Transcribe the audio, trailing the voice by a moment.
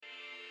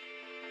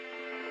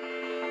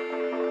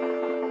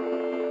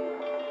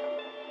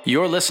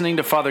You're listening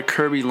to Father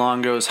Kirby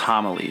Longo's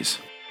homilies,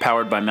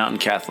 powered by Mountain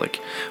Catholic.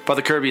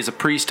 Father Kirby is a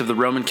priest of the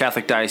Roman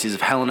Catholic Diocese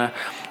of Helena,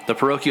 the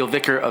parochial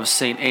vicar of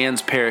St.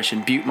 Anne's Parish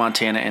in Butte,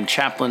 Montana, and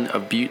chaplain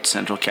of Butte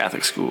Central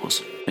Catholic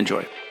Schools.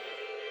 Enjoy.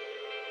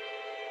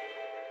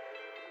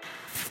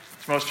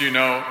 As most of you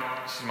know,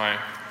 this is my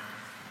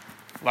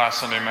last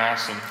Sunday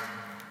Mass in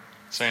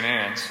St.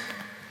 Anne's.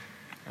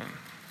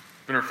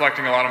 I've been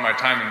reflecting a lot on my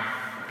time in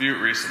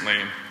Butte recently.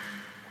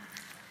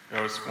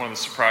 It was one of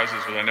the surprises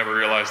that I never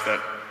realized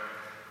that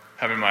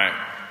having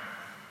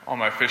all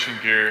my fishing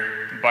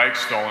gear and bike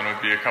stolen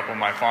would be a couple of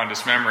my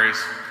fondest memories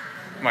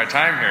of my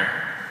time here.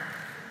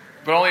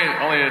 But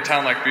only in a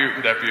town like Butte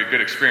would that be a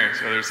good experience.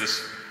 There's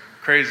this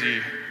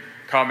crazy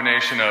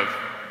combination of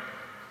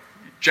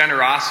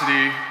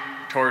generosity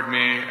toward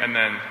me and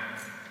then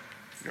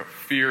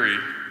fury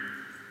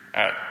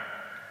at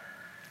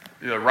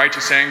the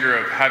righteous anger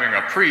of having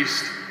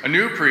a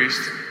new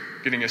priest,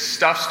 getting his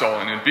stuff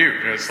stolen in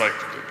Butte. It's like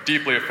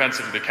deeply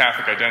offensive to the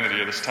Catholic identity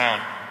of this town.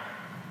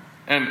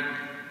 And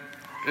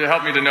it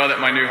helped me to know that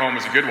my new home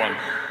was a good one.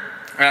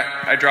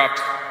 I dropped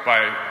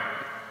by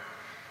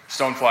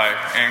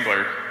Stonefly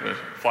Angler, the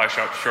fly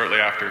shop, shortly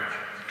after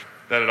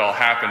that it all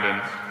happened,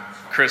 and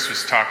Chris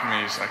was talking to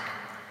me. He's like,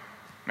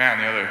 man,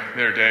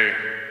 the other day,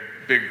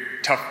 big,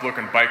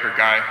 tough-looking biker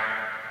guy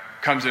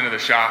comes into the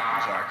shop.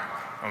 He's like,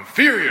 I'm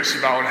furious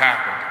about what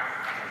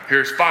happened.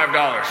 Here's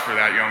 $5 for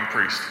that young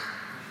priest.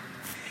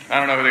 I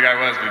don't know who the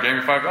guy was, but he gave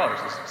me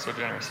 $5. It's so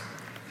generous.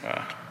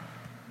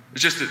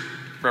 It's just a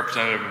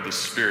representative of the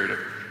spirit of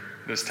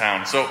this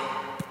town. So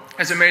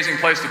it's an amazing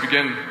place to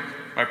begin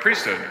my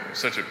priesthood.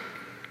 Such a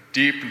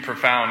deep and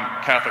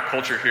profound Catholic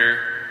culture here,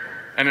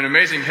 and an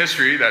amazing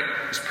history that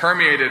is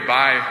permeated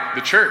by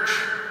the church.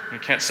 You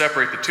can't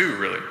separate the two,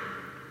 really.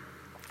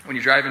 When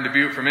you drive into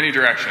Butte from any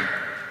direction,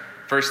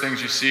 first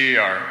things you see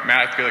are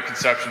Immaculate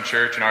Conception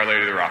Church and Our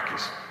Lady of the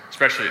Rockies,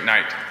 especially at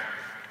night.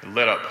 They're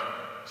lit up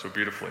so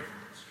beautifully.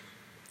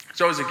 It's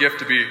always a gift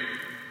to be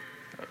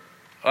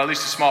at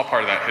least a small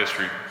part of that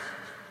history.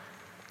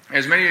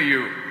 As many of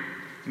you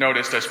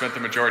noticed, I spent the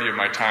majority of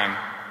my time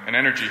and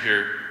energy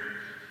here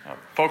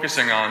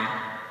focusing on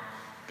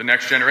the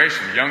next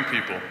generation, the young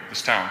people of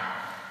this town.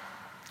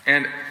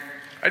 And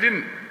I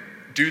didn't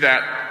do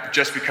that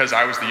just because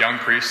I was the young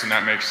priest and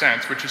that makes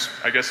sense, which is,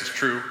 I guess, is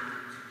true,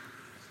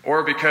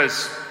 or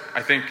because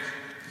I think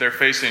they're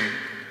facing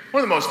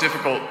one of the most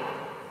difficult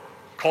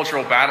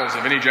cultural battles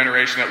of any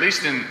generation, at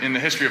least in the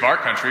history of our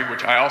country,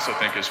 which I also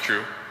think is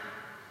true.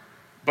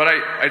 But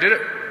I did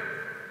it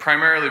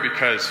primarily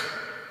because,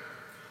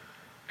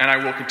 and I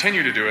will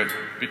continue to do it,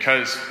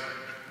 because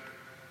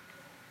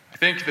I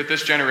think that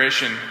this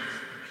generation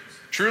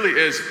truly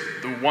is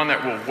the one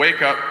that will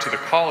wake up to the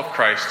call of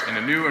Christ in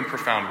a new and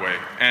profound way,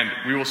 and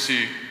we will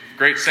see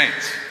great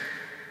saints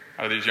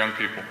out of these young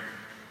people.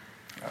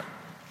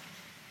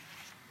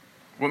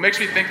 What makes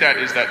me think that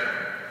is that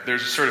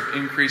there's a sort of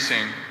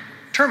increasing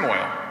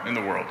turmoil in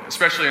the world,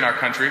 especially in our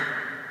country.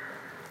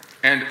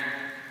 And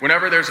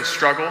whenever there's a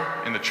struggle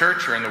in the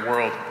church or in the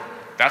world,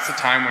 that's the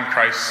time when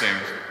Christ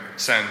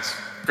sends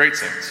great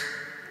saints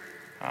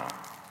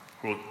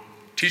who will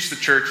teach the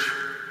church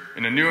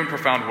in a new and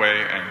profound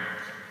way and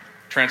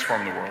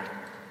transform the world.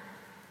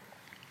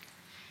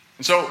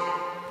 And so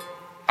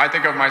I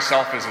think of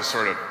myself as a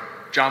sort of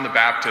John the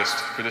Baptist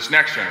for this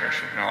next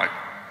generation. Like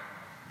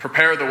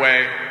prepare the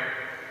way,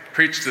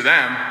 preach to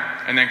them,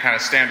 and then kind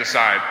of stand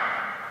aside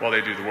while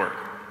they do the work.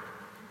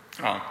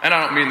 And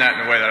I don't mean that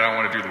in a way that I don't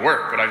want to do the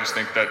work, but I just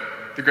think that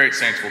the great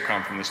saints will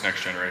come from this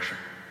next generation.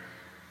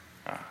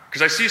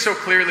 Because I see so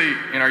clearly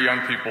in our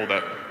young people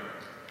that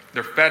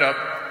they're fed up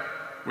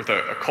with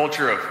a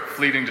culture of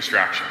fleeting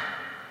distraction.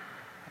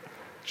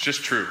 It's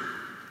just true.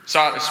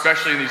 Saw it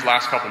especially in these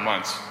last couple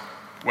months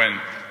when,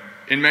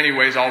 in many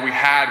ways, all we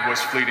had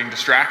was fleeting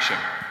distraction.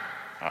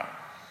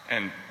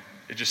 And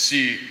you just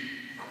see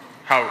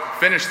how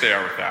finished they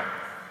are with that.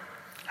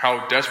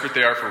 How desperate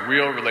they are for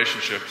real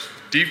relationships,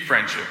 deep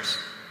friendships,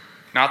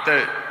 not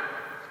the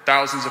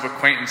thousands of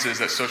acquaintances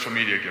that social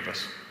media give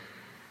us.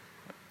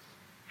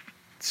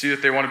 See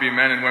that they want to be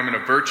men and women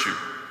of virtue,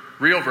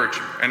 real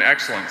virtue and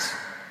excellence,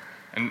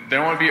 and they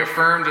don't want to be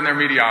affirmed in their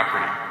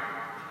mediocrity.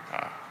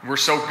 We're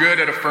so good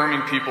at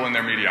affirming people in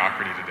their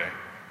mediocrity today.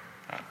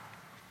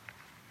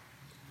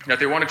 That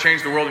they want to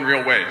change the world in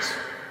real ways.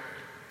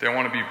 They don't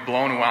want to be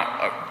blown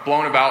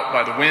about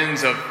by the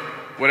winds of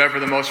whatever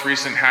the most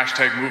recent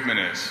hashtag movement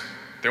is.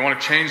 They want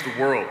to change the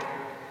world,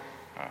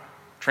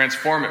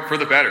 transform it for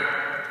the better.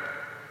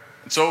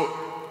 And so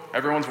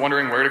everyone's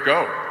wondering where to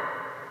go.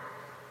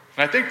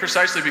 And I think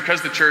precisely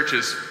because the church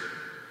is,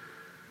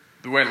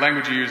 the way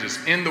language you use is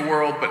in the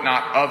world but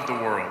not of the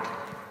world,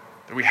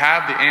 that we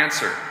have the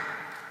answer,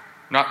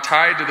 not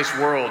tied to this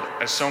world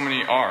as so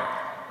many are.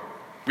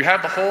 We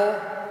have the whole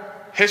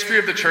history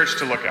of the church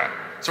to look at.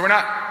 So we're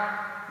not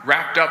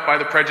wrapped up by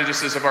the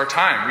prejudices of our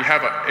time. We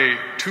have a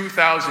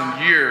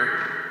 2,000-year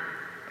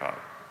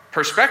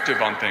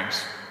perspective on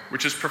things,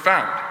 which is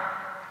profound.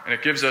 And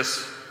it gives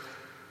us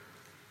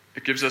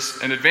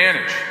an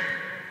advantage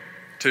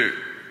to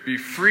be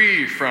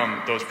free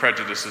from those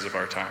prejudices of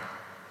our time.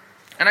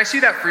 And I see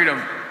that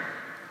freedom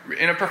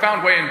in a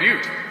profound way in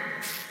Butte.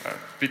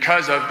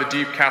 Because of the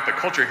deep Catholic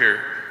culture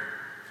here,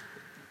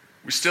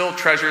 we still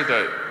treasure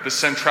the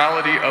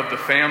centrality of the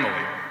family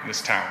in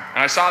this town.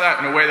 And I saw that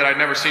in a way that I'd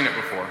never seen it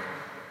before.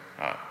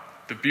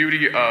 The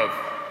beauty of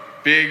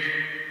big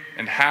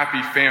and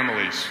happy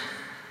families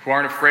who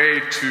aren't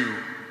afraid to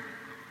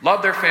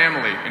love their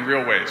family in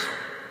real ways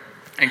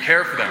and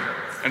care for them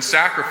and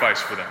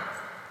sacrifice for them.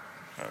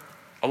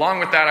 Along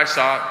with that, I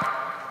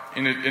saw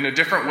in a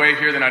different way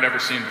here than I'd ever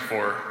seen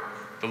before,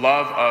 the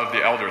love of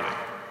the elderly,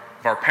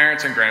 of our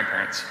parents and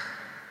grandparents.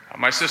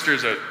 My sister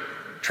is a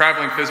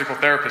traveling physical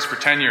therapist for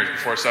 10 years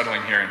before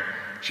settling here, and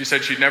she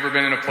said she'd never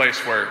been in a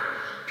place where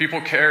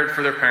people cared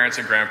for their parents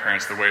and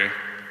grandparents the way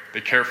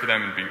they care for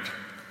them in Butte.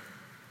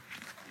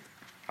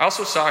 I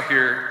also saw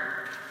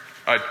here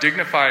a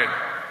dignified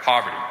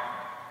poverty,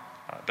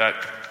 that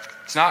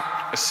it's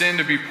not a sin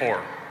to be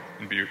poor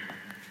in Butte,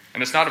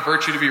 and it's not a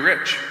virtue to be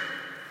rich.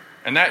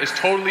 And that is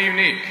totally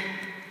unique,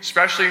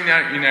 especially in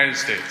the United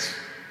States.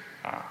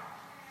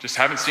 Just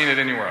haven't seen it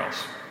anywhere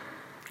else.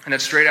 And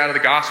that's straight out of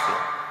the gospel,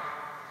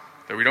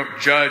 that we don't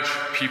judge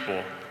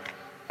people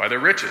by their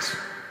riches,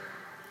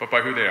 but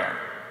by who they are.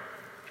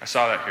 I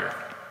saw that here.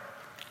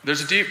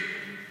 There's a deep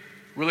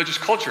religious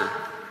culture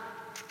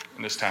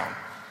in this town.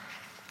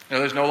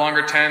 There's no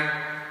longer 10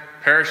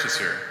 parishes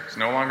here. There's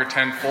no longer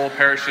 10 full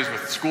parishes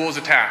with schools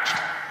attached.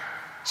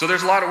 So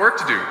there's a lot of work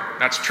to do.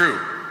 That's true.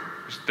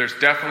 There's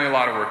definitely a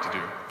lot of work to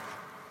do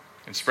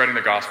in spreading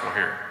the gospel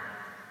here.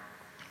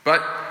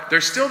 But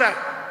there's still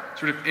that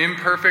sort of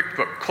imperfect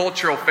but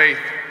cultural faith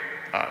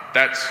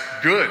that's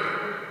good.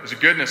 There's a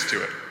goodness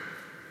to it.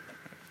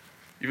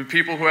 Even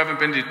people who haven't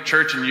been to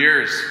church in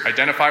years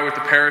identify with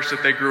the parish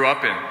that they grew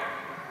up in.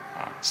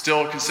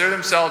 Still consider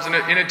themselves in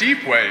a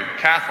deep way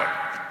Catholic.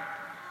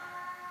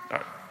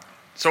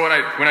 So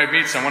when I'd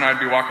meet someone, I'd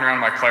be walking around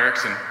with my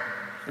clerics and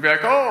they'd be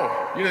like,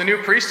 "Oh, you the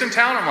new priest in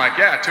town?" I'm like,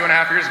 "Yeah,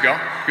 2.5 years ago.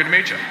 Good to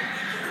meet you."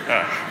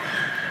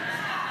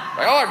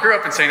 Like, "Oh, I grew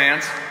up in St.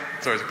 Anne's."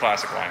 It's always a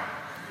classic line.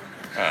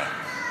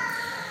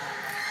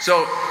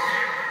 So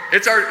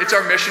it's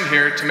our mission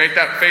here to make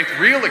that faith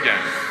real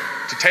again,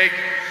 to take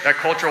that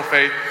cultural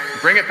faith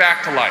and bring it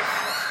back to life.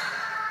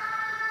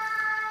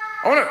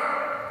 I want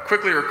to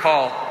quickly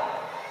recall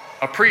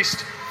a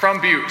priest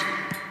from Butte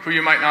who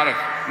you might not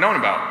have known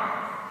about.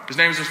 His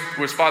name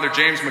was Father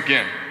James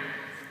McGinn.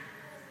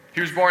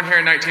 He was born here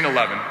in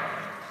 1911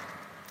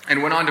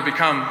 and went on to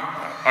become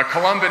a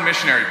Columban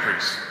missionary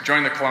priest,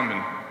 joined the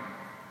Columban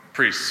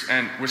priests,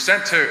 and was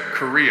sent to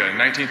Korea in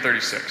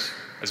 1936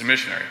 as a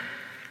missionary.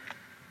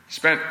 He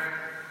spent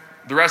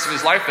the rest of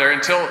his life there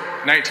until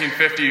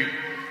 1950,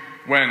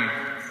 when the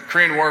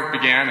Korean War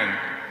began and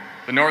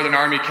the Northern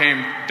Army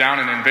came down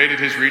and invaded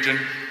his region,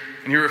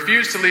 and he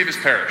refused to leave his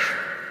parish.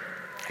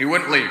 He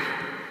wouldn't leave.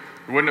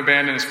 He wouldn't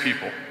abandon his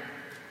people.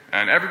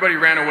 And everybody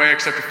ran away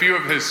except a few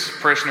of his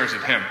parishioners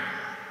of him.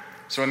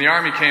 So when the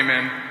army came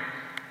in,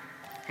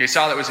 they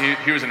saw that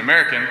he was an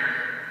American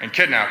and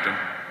kidnapped him.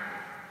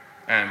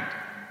 And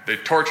they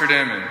tortured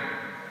him and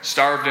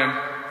starved him,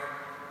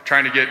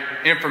 trying to get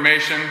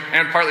information,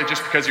 and partly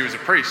just because he was a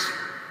priest.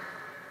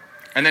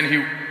 And then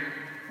he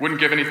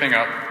wouldn't give anything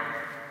up,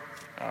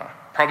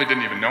 probably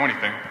didn't even know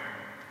anything.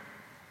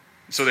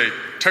 So they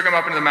took him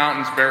up into the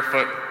mountains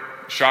barefoot,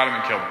 shot him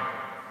and killed him.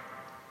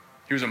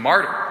 He was a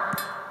martyr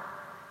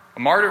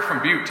from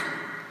Butte.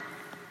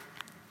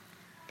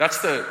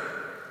 That's the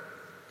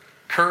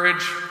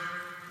courage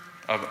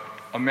of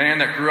a man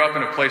that grew up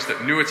in a place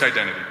that knew its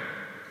identity.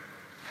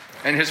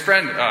 And his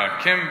friend,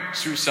 Kim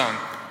Soo-sung,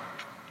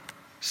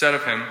 said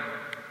of him,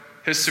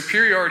 his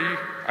superiority,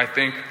 I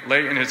think,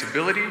 lay in his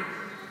ability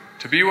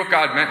to be what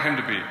God meant him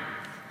to be.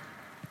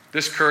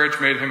 This courage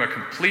made him a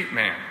complete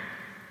man.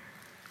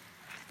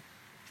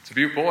 It's a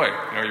Butte boy.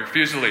 He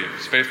refused to leave.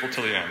 He's faithful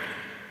till the end.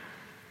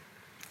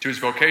 To his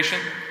vocation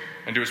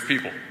and to his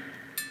people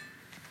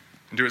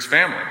and to his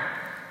family.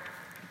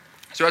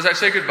 So as I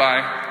say goodbye,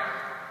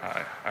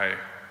 I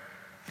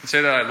can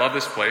say that I love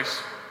this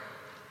place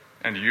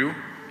and you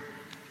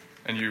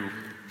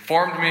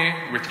formed me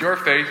with your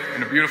faith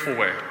in a beautiful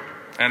way.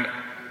 And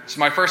it's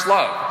my first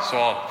love, so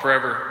I'll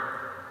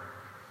forever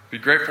be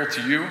grateful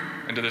to you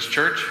and to this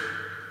church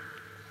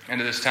and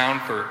to this town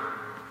for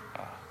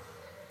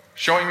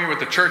showing me what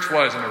the church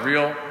was in a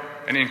real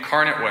and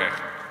incarnate way.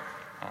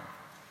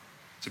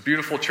 It's a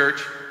beautiful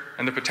church,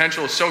 and the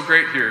potential is so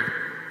great here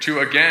to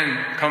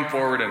again come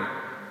forward and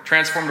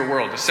transform the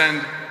world, to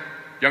send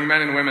young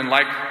men and women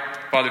like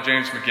Father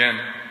James McGinn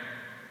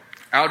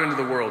out into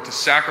the world to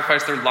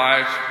sacrifice their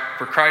lives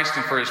for Christ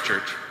and for his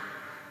church.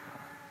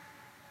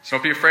 So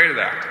don't be afraid of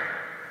that.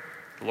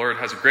 The Lord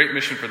has a great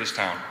mission for this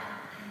town.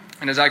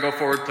 And as I go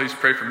forward, please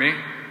pray for me,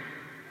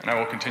 and I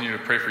will continue to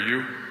pray for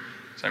you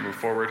as I move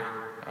forward.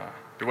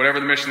 To whatever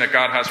the mission that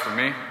God has for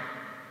me,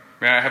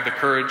 may I have the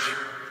courage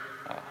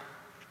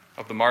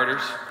of the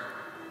martyrs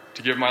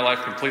to give my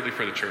life completely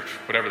for the church,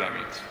 whatever that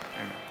means.